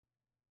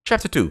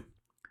Chapter 2: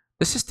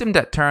 The System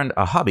That Turned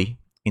a Hobby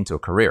into a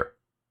Career.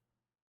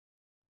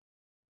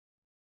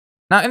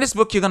 Now, in this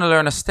book, you're going to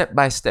learn a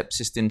step-by-step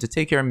system to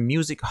take your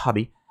music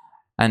hobby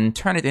and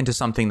turn it into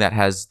something that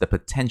has the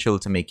potential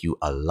to make you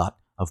a lot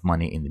of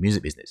money in the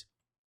music business.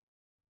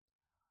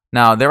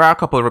 Now, there are a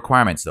couple of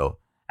requirements though,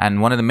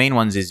 and one of the main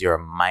ones is your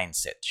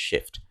mindset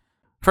shift.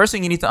 First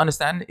thing you need to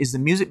understand is the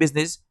music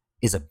business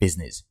is a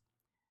business.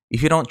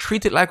 If you don't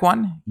treat it like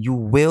one, you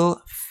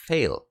will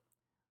fail.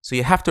 So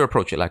you have to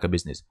approach it like a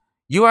business.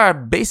 You are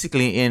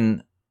basically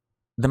in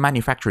the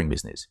manufacturing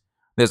business.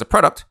 There's a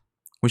product,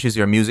 which is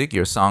your music,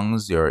 your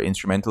songs, your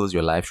instrumentals,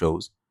 your live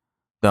shows.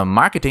 The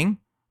marketing,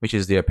 which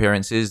is the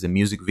appearances, the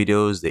music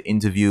videos, the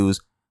interviews,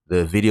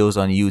 the videos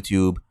on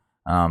YouTube,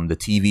 the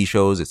TV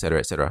shows, etc.,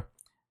 etc.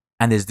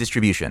 And there's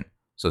distribution,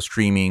 so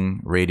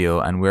streaming,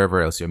 radio, and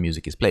wherever else your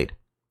music is played.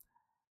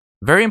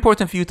 Very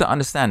important for you to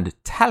understand,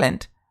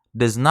 talent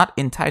does not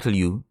entitle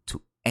you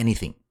to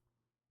anything.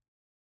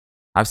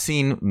 I've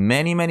seen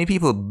many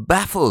people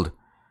baffled.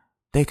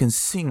 They can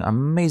sing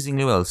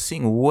amazingly well,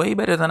 sing way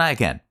better than I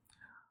can,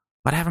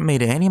 but haven't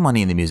made any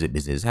money in the music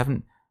business,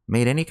 haven't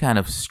made any kind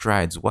of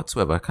strides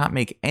whatsoever, can't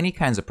make any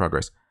kinds of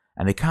progress,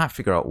 and they can't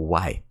figure out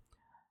why.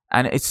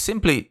 And it's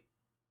simply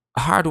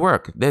hard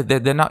work.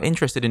 They're not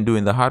interested in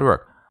doing the hard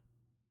work.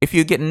 If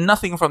you get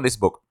nothing from this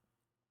book,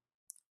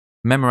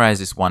 memorize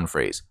this one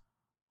phrase: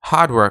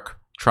 hard work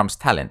trumps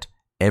talent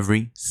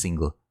every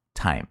single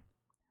time.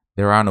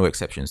 There are no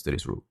exceptions to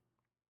this rule.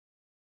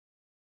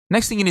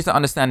 Next thing you need to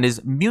understand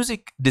is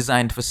music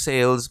designed for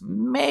sales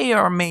may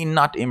or may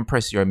not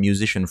impress your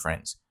musician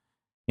friends.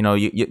 You know,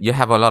 you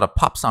have a lot of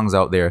pop songs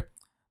out there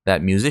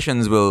that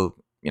musicians will,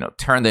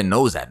 turn their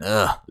nose at.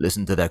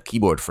 Listen to that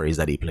keyboard phrase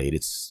that he played.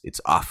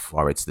 It's off,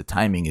 or it's the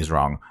timing is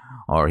wrong,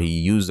 or he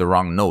used the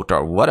wrong note,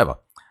 or whatever.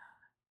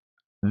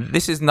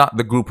 This is not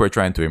the group we're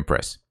trying to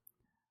impress.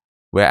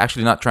 We're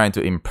actually not trying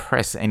to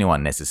impress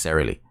anyone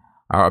necessarily.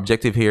 Our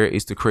objective here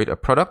is to create a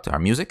product, our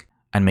music,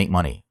 and make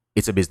money.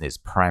 It's a business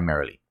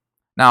primarily.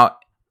 Now,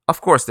 of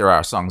course, there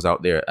are songs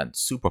out there and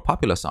super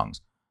popular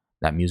songs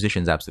that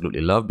musicians absolutely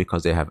love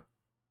because they have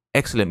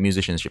excellent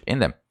musicianship in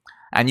them.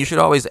 And you should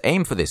always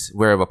aim for this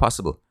wherever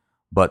possible.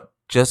 But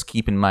just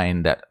keep in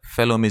mind that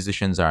fellow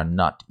musicians are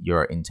not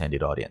your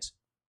intended audience.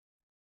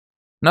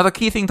 Another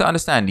key thing to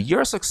understand,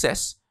 your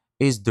success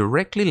is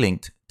directly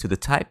linked to the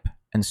type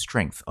and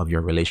strength of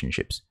your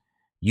relationships.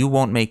 You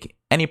won't make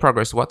any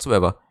progress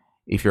whatsoever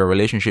if your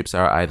relationships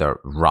are either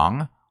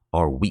wrong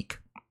or weak.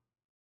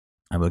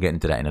 And we'll get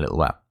into that in a little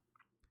while.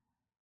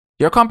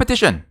 Your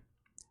competition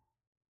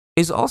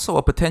is also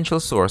a potential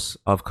source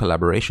of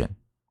collaboration.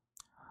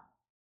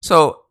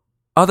 So,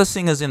 other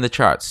singers in the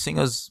charts,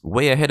 singers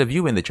way ahead of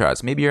you in the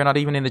charts, maybe you're not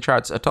even in the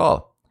charts at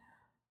all.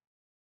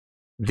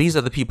 These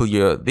are the people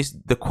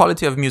the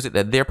quality of music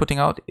that they're putting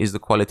out is the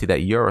quality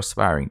that you're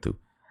aspiring to.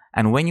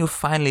 And when you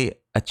finally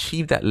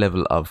achieve that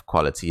level of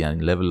quality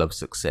and level of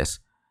success,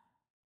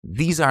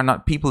 these are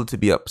not people to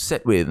be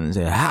upset with and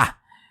say,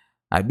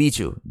 I beat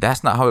you.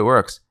 That's not how it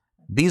works.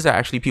 These are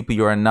actually people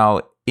you are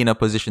now in a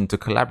position to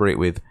collaborate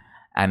with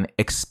and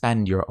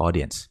expand your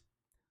audience.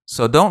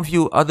 So don't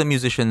view other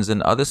musicians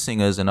and other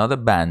singers and other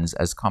bands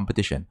as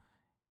competition.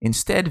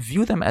 Instead,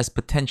 view them as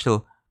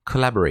potential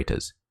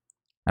collaborators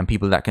and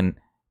people that can,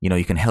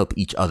 you can help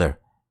each other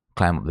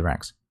climb up the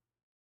ranks.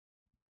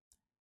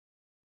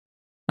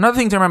 Another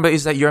thing to remember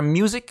is that your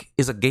music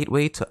is a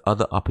gateway to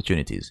other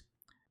opportunities.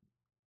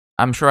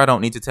 I'm sure I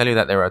don't need to tell you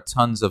that there are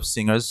tons of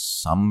singers,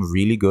 some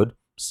really good,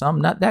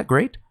 some not that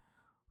great,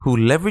 who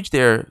leverage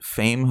their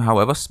fame,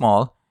 however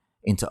small,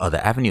 into other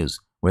avenues,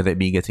 whether it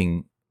be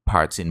getting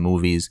parts in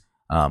movies,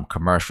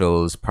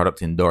 commercials,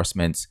 product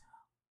endorsements,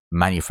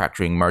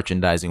 manufacturing,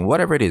 merchandising,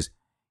 whatever it is.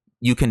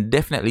 You can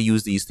definitely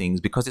use these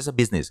things because it's a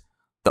business.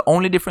 The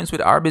only difference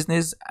with our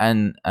business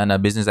and a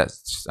business that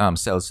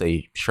sells,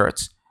 say,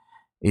 shirts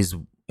is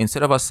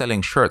instead of us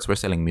selling shirts, we're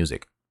selling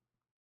music.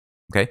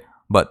 Okay?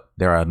 But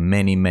there are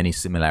many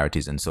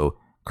similarities. And so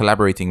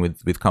collaborating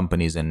with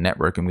companies and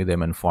networking with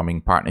them and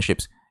forming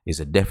partnerships is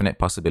a definite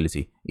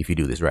possibility if you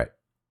do this right.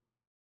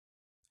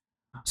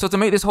 So to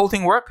make this whole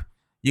thing work,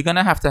 you're going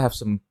to have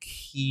some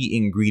key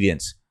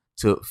ingredients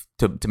to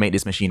make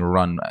this machine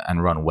run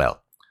and run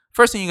well.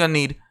 First thing you're going to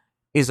need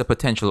is a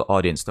potential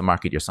audience to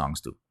market your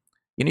songs to.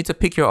 You need to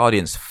pick your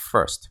audience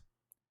first.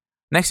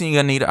 Next thing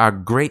you're going to need are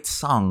great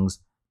songs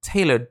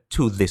tailored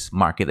to this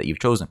market that you've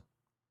chosen.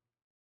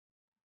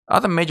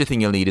 Other major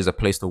thing you'll need is a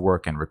place to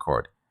work and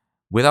record.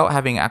 Without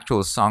having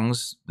actual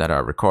songs that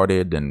are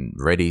recorded and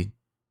ready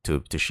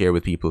to share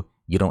with people,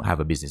 you don't have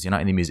a business. You're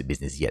not in the music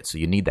business yet, so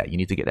you need that. You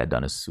need to get that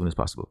done as soon as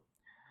possible.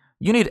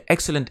 You need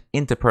excellent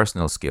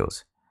interpersonal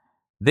skills.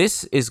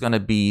 This is going to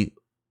be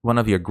one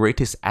of your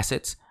greatest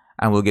assets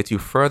and will get you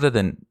further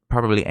than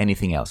probably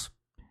anything else.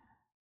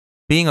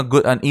 Being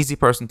an easy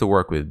person to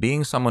work with,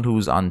 being someone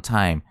who's on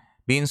time,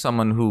 being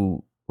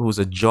someone who's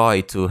a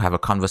joy to have a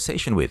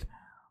conversation with,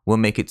 will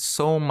make it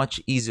so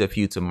much easier for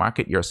you to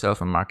market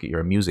yourself and market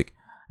your music,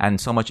 and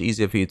so much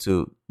easier for you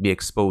to be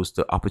exposed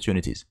to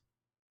opportunities.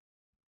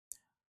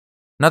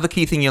 Another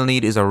key thing you'll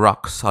need is a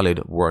rock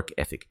solid work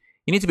ethic.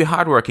 You need to be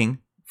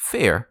hardworking,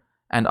 fair,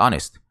 and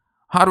honest.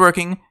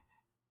 Hardworking,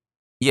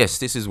 yes,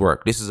 this is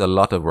work. This is a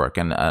lot of work.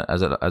 And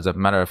as a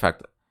matter of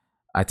fact,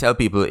 I tell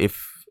people if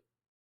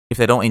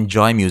they don't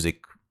enjoy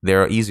music,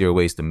 there are easier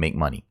ways to make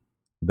money.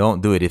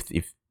 Don't do it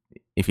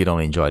if you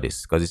don't enjoy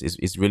this, because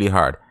it's really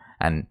hard,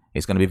 and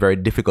it's going to be very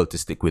difficult to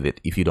stick with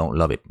it if you don't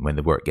love it when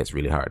the work gets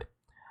really hard.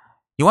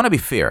 You want to be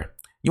fair.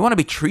 You want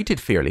to be treated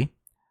fairly.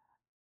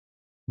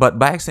 But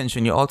by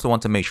extension, you also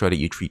want to make sure that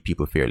you treat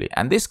people fairly.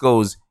 And this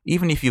goes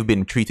even if you've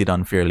been treated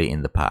unfairly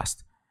in the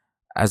past.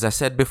 As I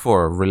said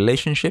before,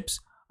 relationships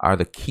are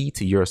the key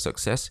to your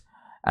success.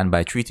 And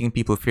by treating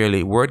people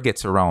fairly, word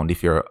gets around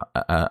if you're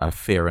a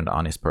fair and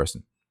honest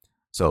person.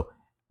 So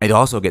it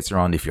also gets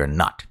around if you're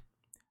not.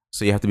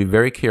 So you have to be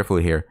very careful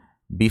here.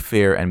 Be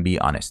fair and be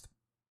honest.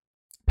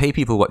 Pay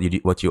people what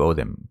you owe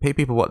them. Pay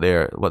people what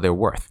they're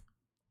worth.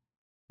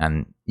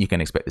 And you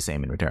can expect the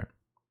same in return.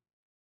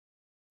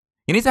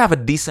 You need to have a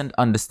decent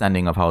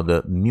understanding of how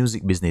the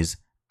music business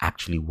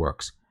actually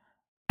works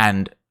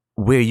and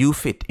where you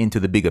fit into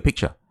the bigger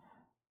picture.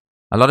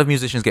 A lot of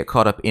musicians get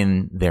caught up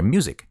in their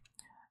music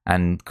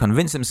and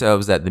convince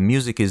themselves that the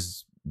music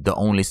is the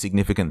only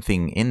significant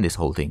thing in this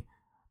whole thing.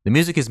 The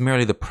music is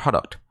merely the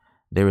product.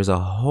 There is a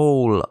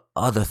whole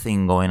other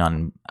thing going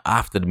on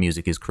after the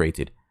music is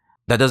created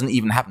that doesn't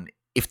even happen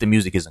if the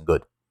music isn't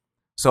good.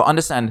 So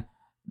understand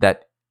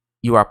that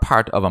you are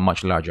part of a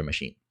much larger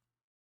machine.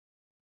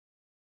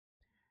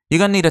 You're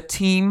going to need a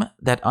team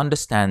that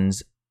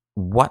understands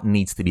what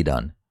needs to be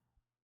done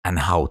and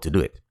how to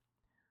do it.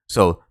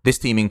 So this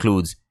team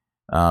includes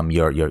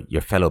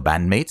your fellow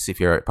bandmates if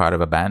you're part of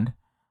a band.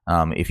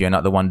 If you're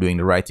not the one doing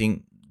the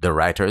writing, the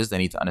writers, they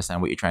need to understand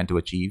what you're trying to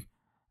achieve.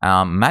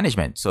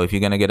 Management. So if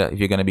you're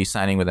going to be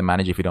signing with a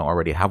manager if you don't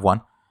already have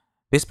one,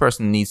 this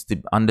person needs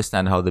to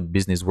understand how the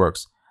business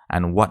works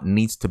and what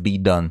needs to be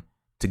done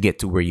to get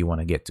to where you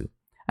want to get to.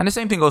 And the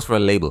same thing goes for a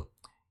label.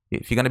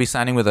 If you're going to be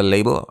signing with a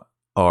label,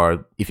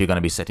 or if you're going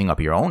to be setting up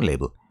your own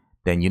label,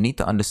 then you need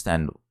to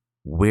understand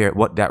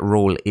what that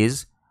role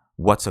is,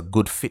 what's a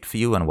good fit for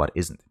you and what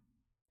isn't.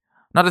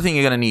 Another thing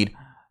you're going to need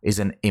is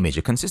an image,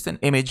 a consistent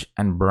image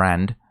and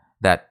brand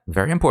that,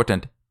 very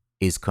important,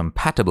 is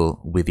compatible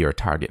with your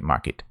target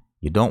market.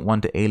 You don't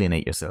want to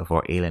alienate yourself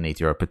or alienate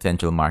your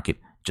potential market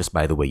just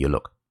by the way you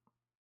look.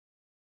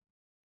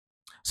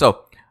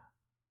 So,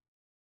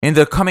 in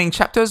the coming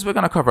chapters, we're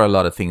going to cover a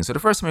lot of things. So the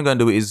first thing we're going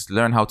to do is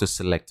learn how to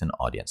select an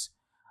audience.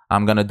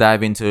 I'm going to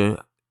dive into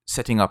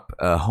setting up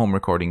a home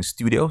recording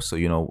studio so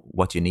you know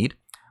what you need.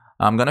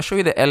 I'm going to show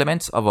you the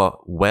elements of a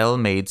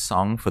well-made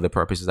song for the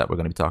purposes that we're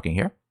going to be talking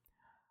here.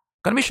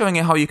 I'm going to be showing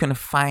you how you can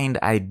find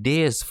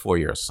ideas for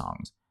your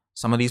songs.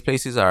 Some of these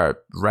places are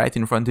right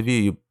in front of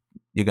you.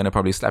 You're going to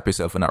probably slap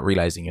yourself for not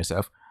realizing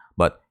yourself,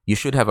 but you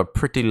should have a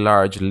pretty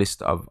large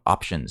list of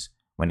options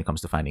when it comes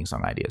to finding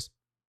song ideas.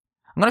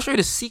 I'm going to show you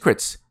the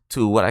secrets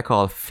to what I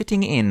call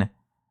fitting in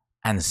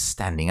and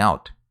standing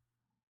out.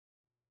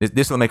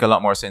 This will make a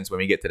lot more sense when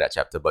we get to that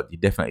chapter, but you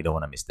definitely don't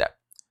want to miss that.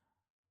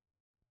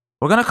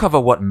 We're going to cover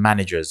what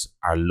managers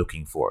are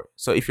looking for.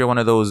 So if you're one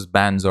of those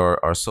bands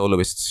or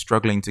soloists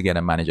struggling to get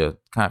a manager,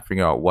 can't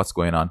figure out what's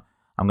going on,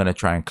 I'm going to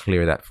try and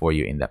clear that for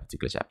you in that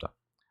particular chapter.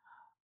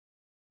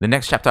 The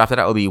next chapter after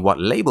that will be what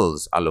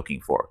labels are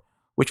looking for,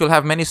 which will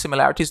have many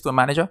similarities to a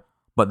manager,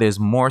 but there's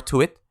more to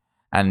it.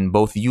 And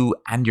both you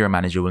and your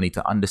manager will need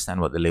to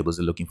understand what the labels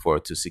are looking for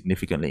to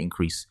significantly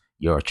increase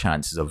your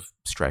chances of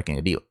striking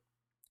a deal.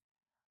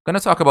 I'm going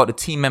to talk about the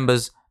team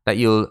members that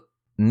you'll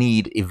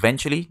need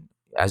eventually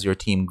as your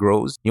team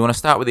grows. You want to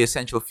start with the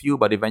essential few,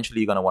 but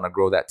eventually you're going to want to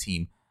grow that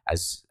team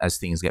as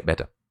things get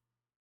better.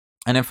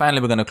 And then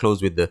finally, we're going to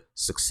close with the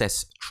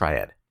success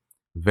triad.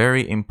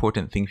 Very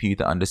important thing for you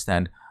to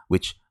understand,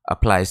 which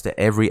applies to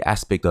every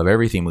aspect of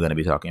everything we're going to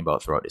be talking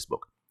about throughout this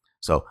book.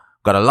 So,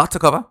 got a lot to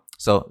cover.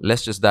 So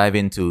let's just dive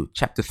into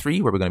chapter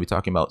 3, where we're going to be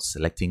talking about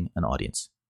selecting an audience.